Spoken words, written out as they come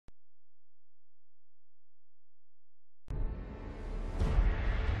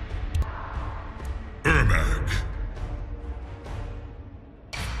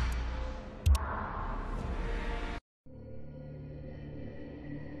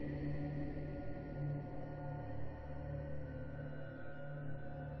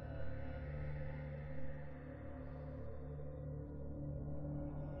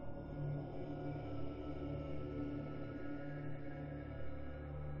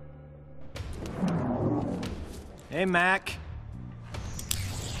Hey, Mac.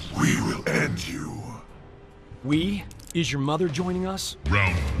 We will end you. We? Is your mother joining us?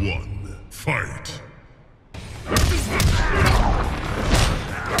 Round 1, fight.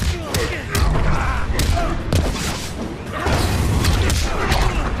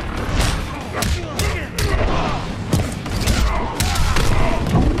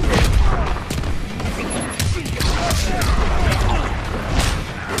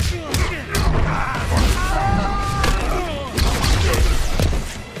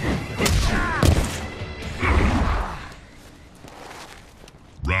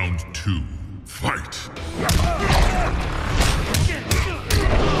 Round 2, fight!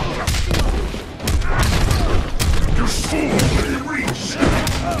 Your soul within reach!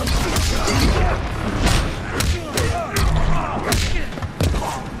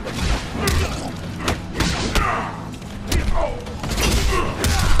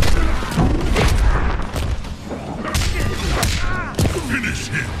 Finish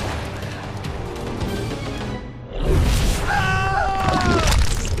him!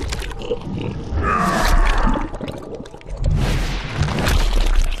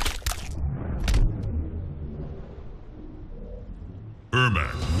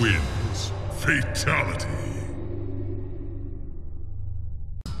 Ermac wins. Fatality.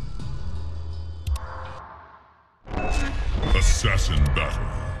 Assassin battle.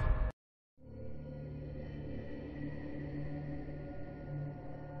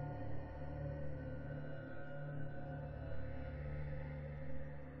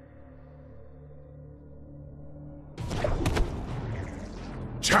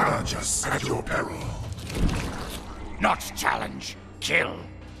 Challenge us at your peril. Not challenge, kill.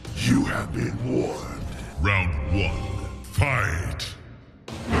 You have been warned. Round 1, fight!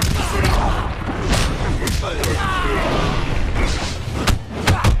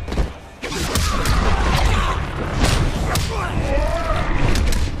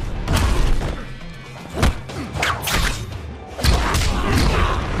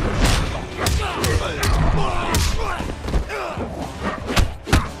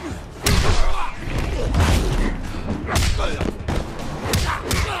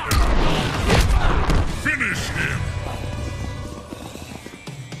 Finish him!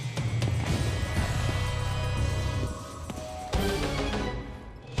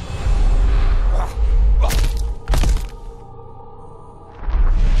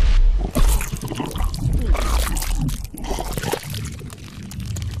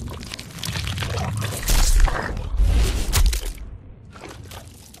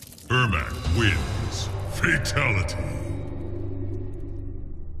 Ermac wins. Fatality.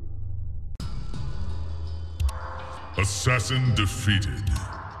 Assassin defeated.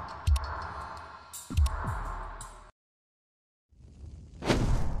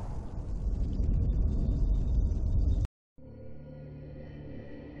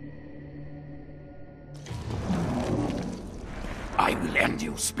 I will end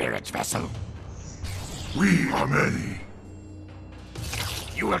you, spirit vessel. We are many.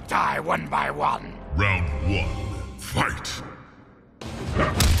 You will die one by one. Round 1, fight!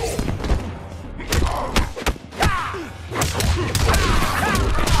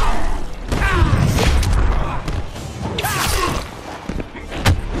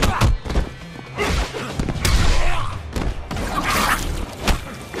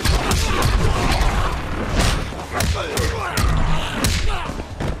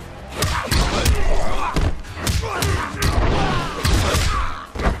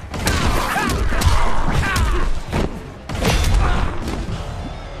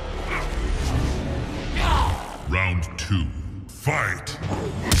 Round 2, fight!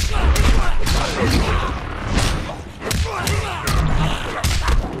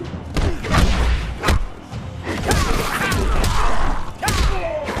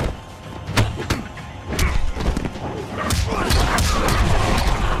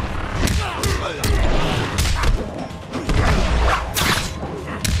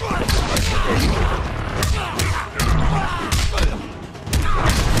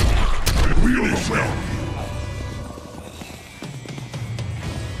 We will win!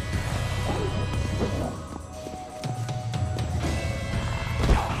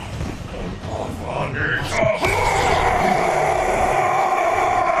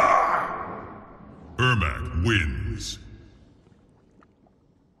 Ermac wins.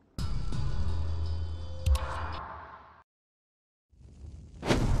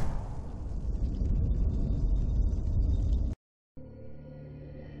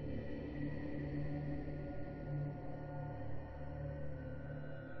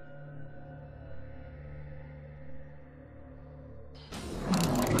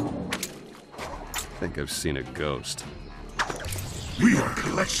 think I've seen a ghost. We are a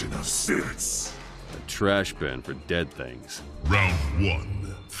collection of spirits. A trash bin for dead things. Round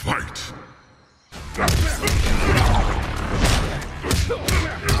 1, fight!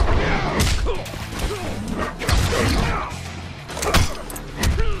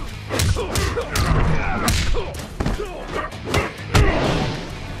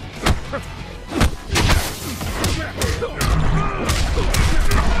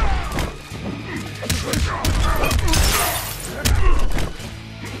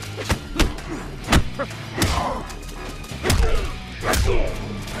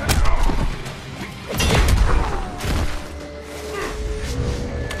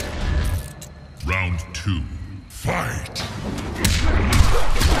 Round 2, fight!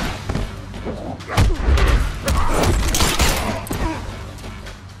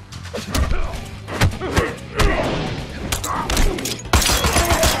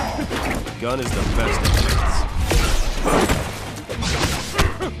 Gun is the best defense.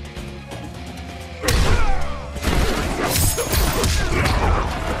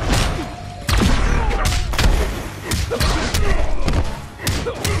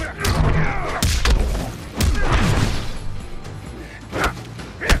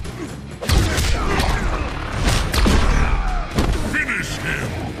 Finish him!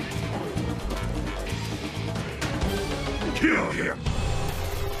 Kill him!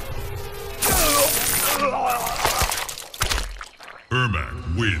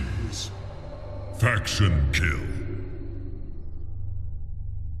 Ermac wins. Faction kill.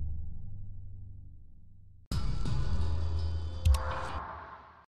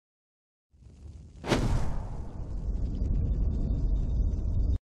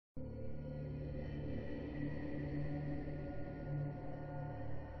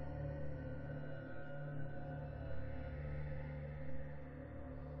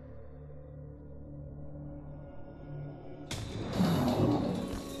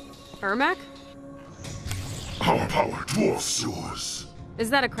 Ermac? Our power dwarfs yours.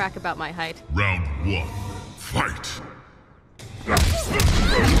 Is that a crack about my height? Round 1, fight!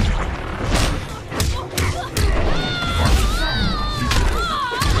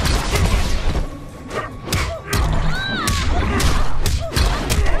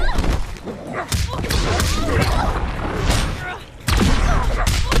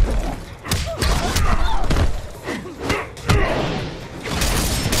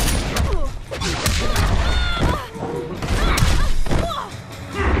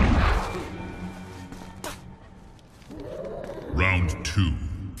 Round 2,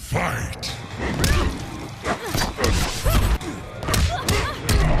 fight!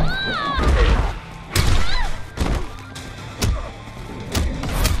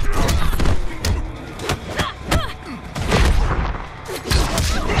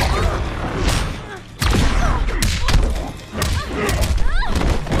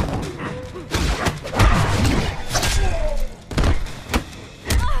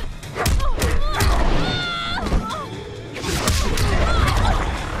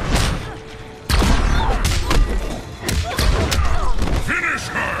 Finish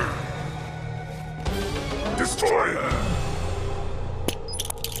her! Destroy her!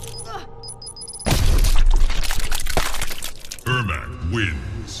 Ermac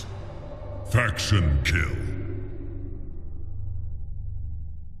wins. Faction kill.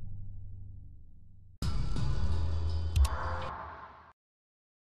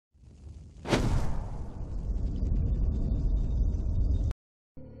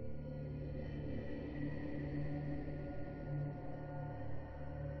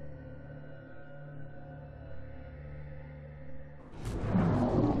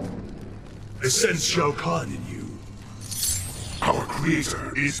 I sense Shao Kahn in you. Our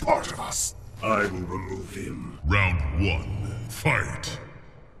creator is part of us. I will remove him. Round 1, fight!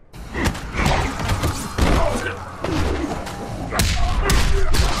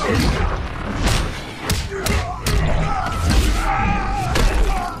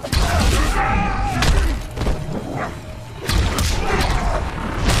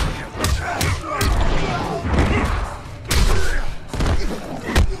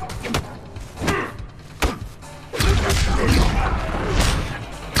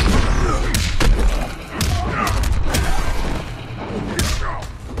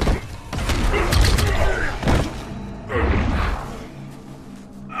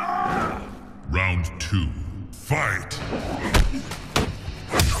 Round 2, fight!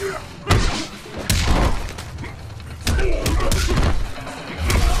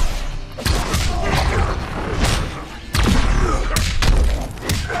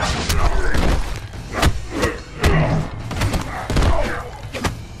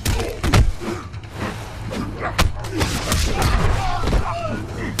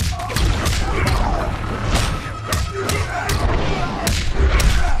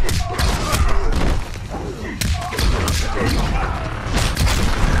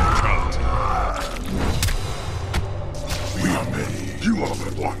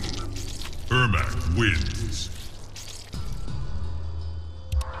 wins.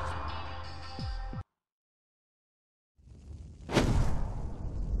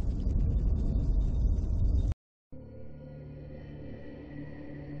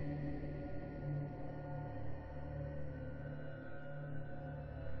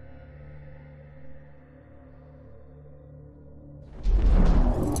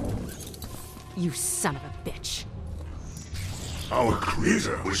 You son of a bitch. Our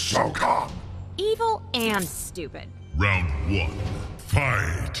creator was Shao Kahn. Evil and stupid. Round 1,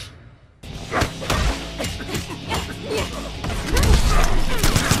 fight!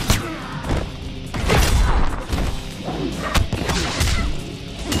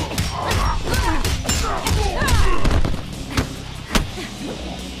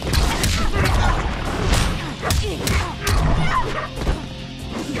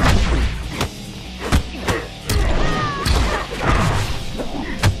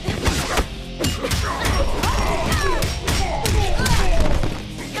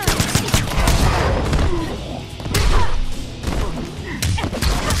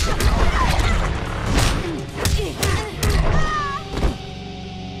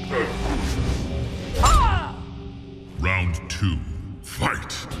 Round 2,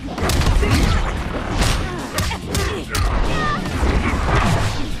 fight!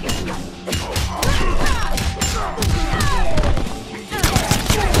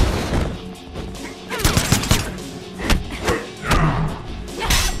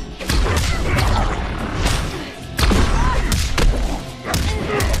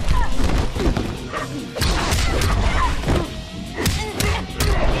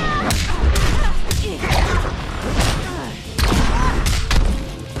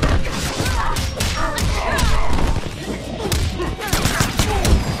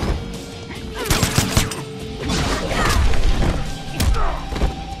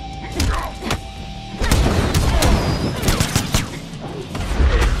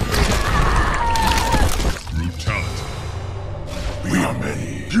 We are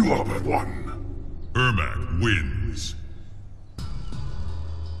many, you are but one. Ermac wins.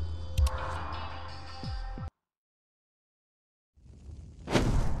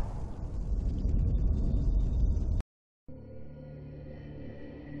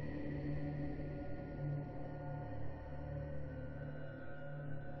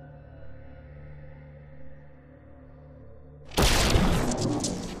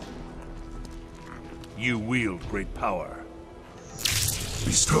 You wield great power.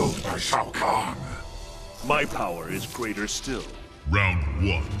 Bestowed by Shao Kahn. My power is greater still. Round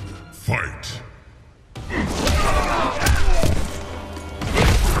 1, fight!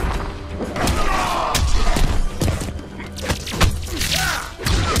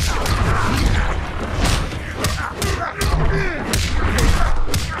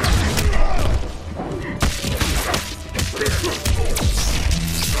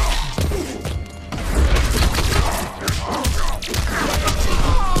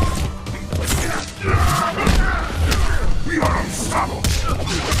 We are unstoppable.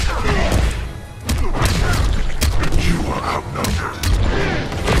 You are outnumbered.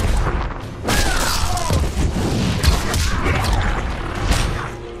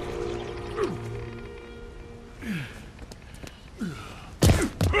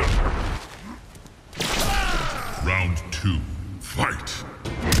 Round 2, fight!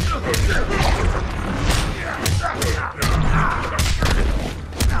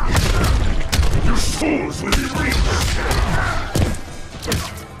 Your souls will be reached.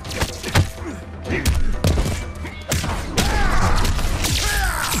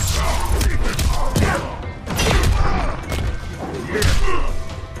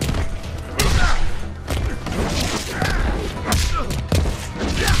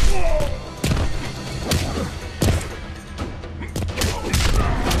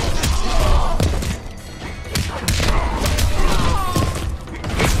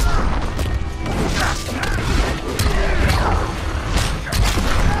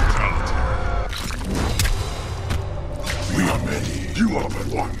 We are many, you are but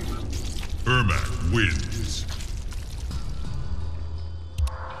one. Ermac wins.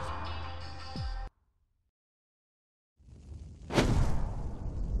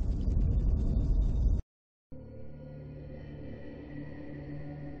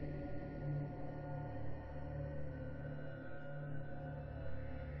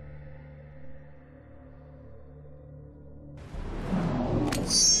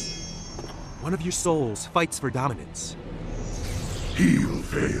 One of your souls fights for dominance. He will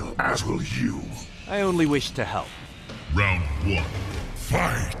fail, as will you. I only wish to help. Round 1,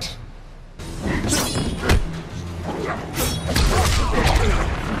 fight!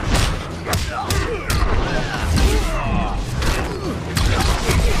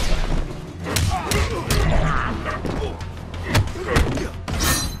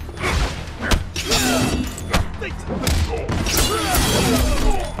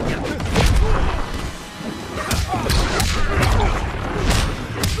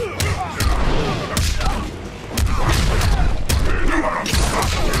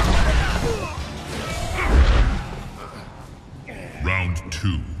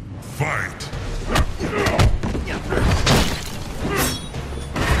 two, fight!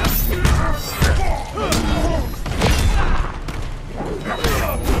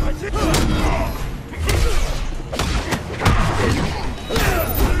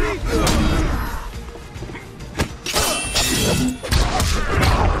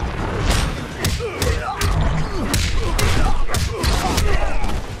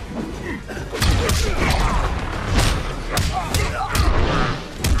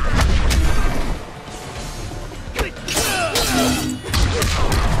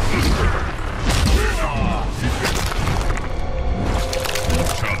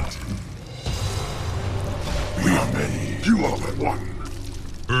 We are many. You are but one.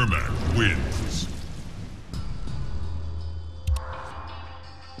 Ermac wins.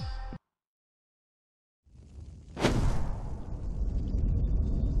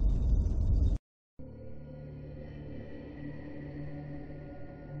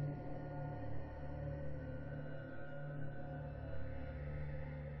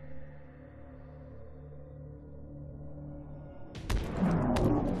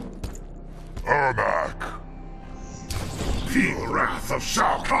 Ermac! Feel the wrath of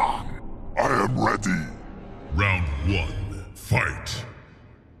Shao Kahn. I am ready. Round one, fight!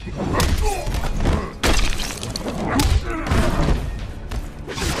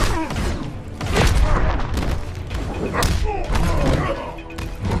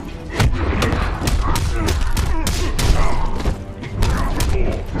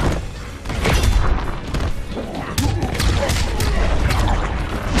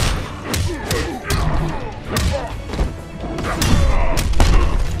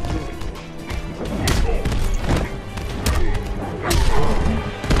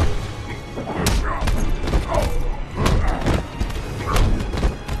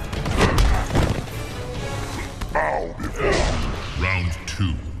 Bow before. Round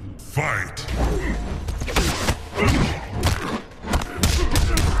two, fight!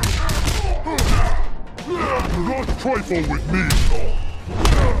 Do not trifle with me.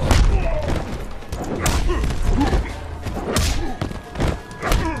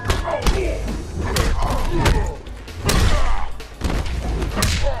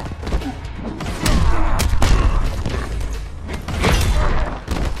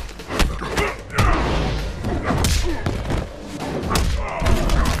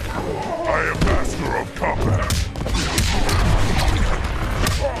 I am master of combat.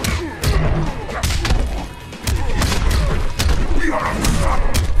 We are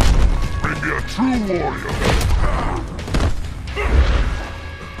unstoppable. Bring me a true warrior.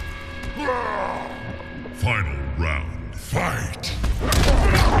 Final round, fight!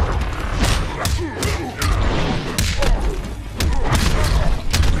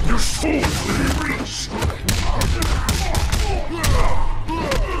 Your soul will be reached.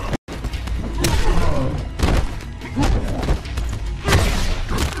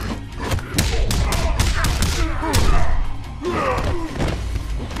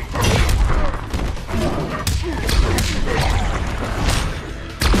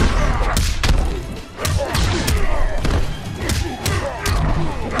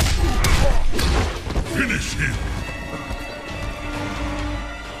 Finish him!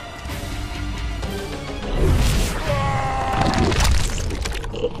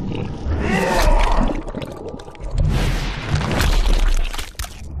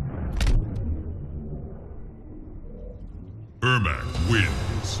 Ermac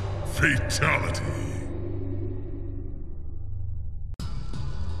wins. Fatality.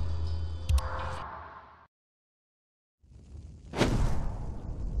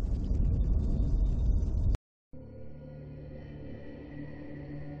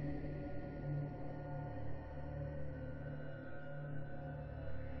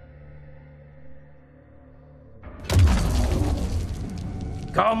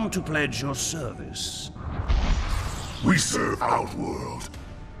 Come to pledge your service. We serve Outworld.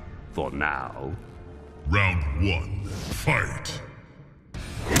 For now. Round one, fight!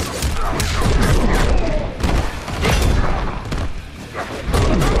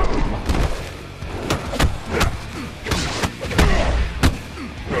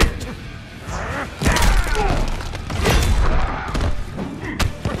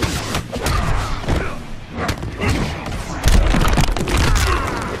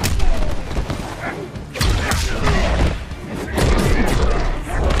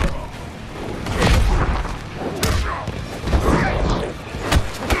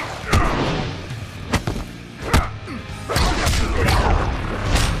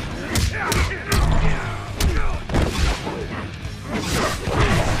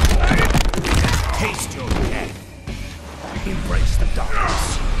 Embrace the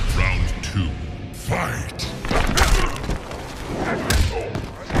darkness. Round 2. Fight!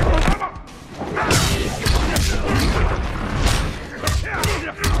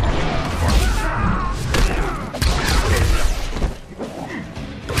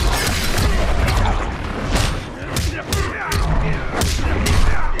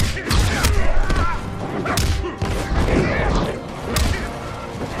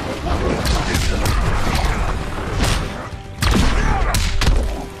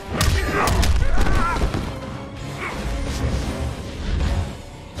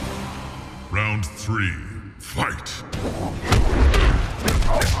 Round 3. Fight!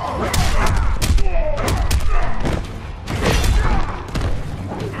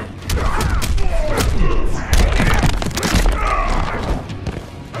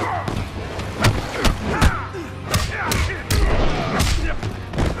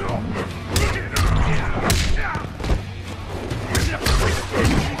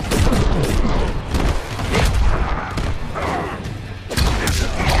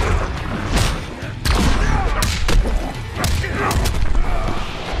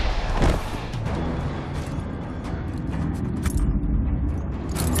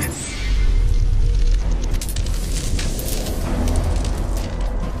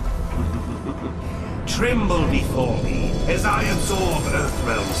 Tremble before me as I absorb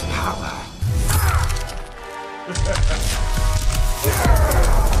Earthrealm's power.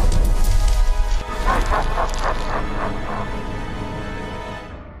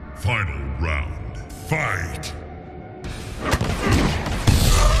 Final round. Fight!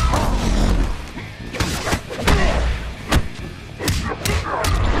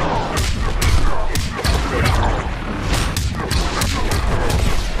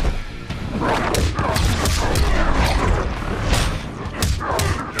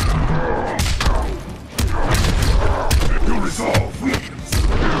 Your resolve weakens.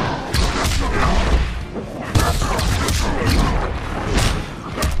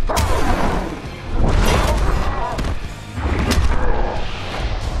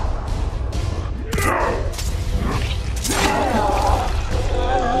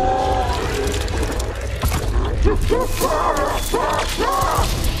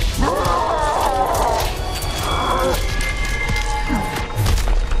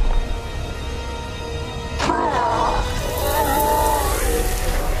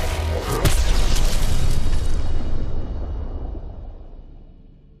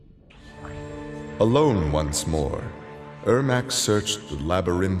 Alone once more, Ermac searched the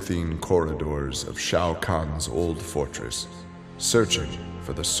labyrinthine corridors of Shao Kahn's old fortress, searching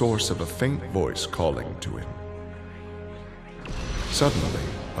for the source of a faint voice calling to him. Suddenly,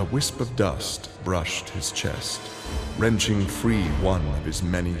 a wisp of dust brushed his chest, wrenching free one of his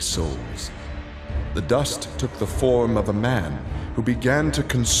many souls. The dust took the form of a man who began to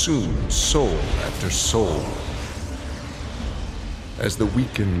consume soul after soul. As the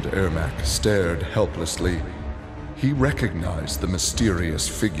weakened Ermac stared helplessly, he recognized the mysterious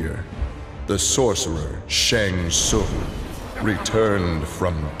figure. The sorcerer Shang Tsung, returned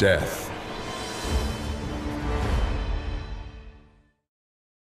from death.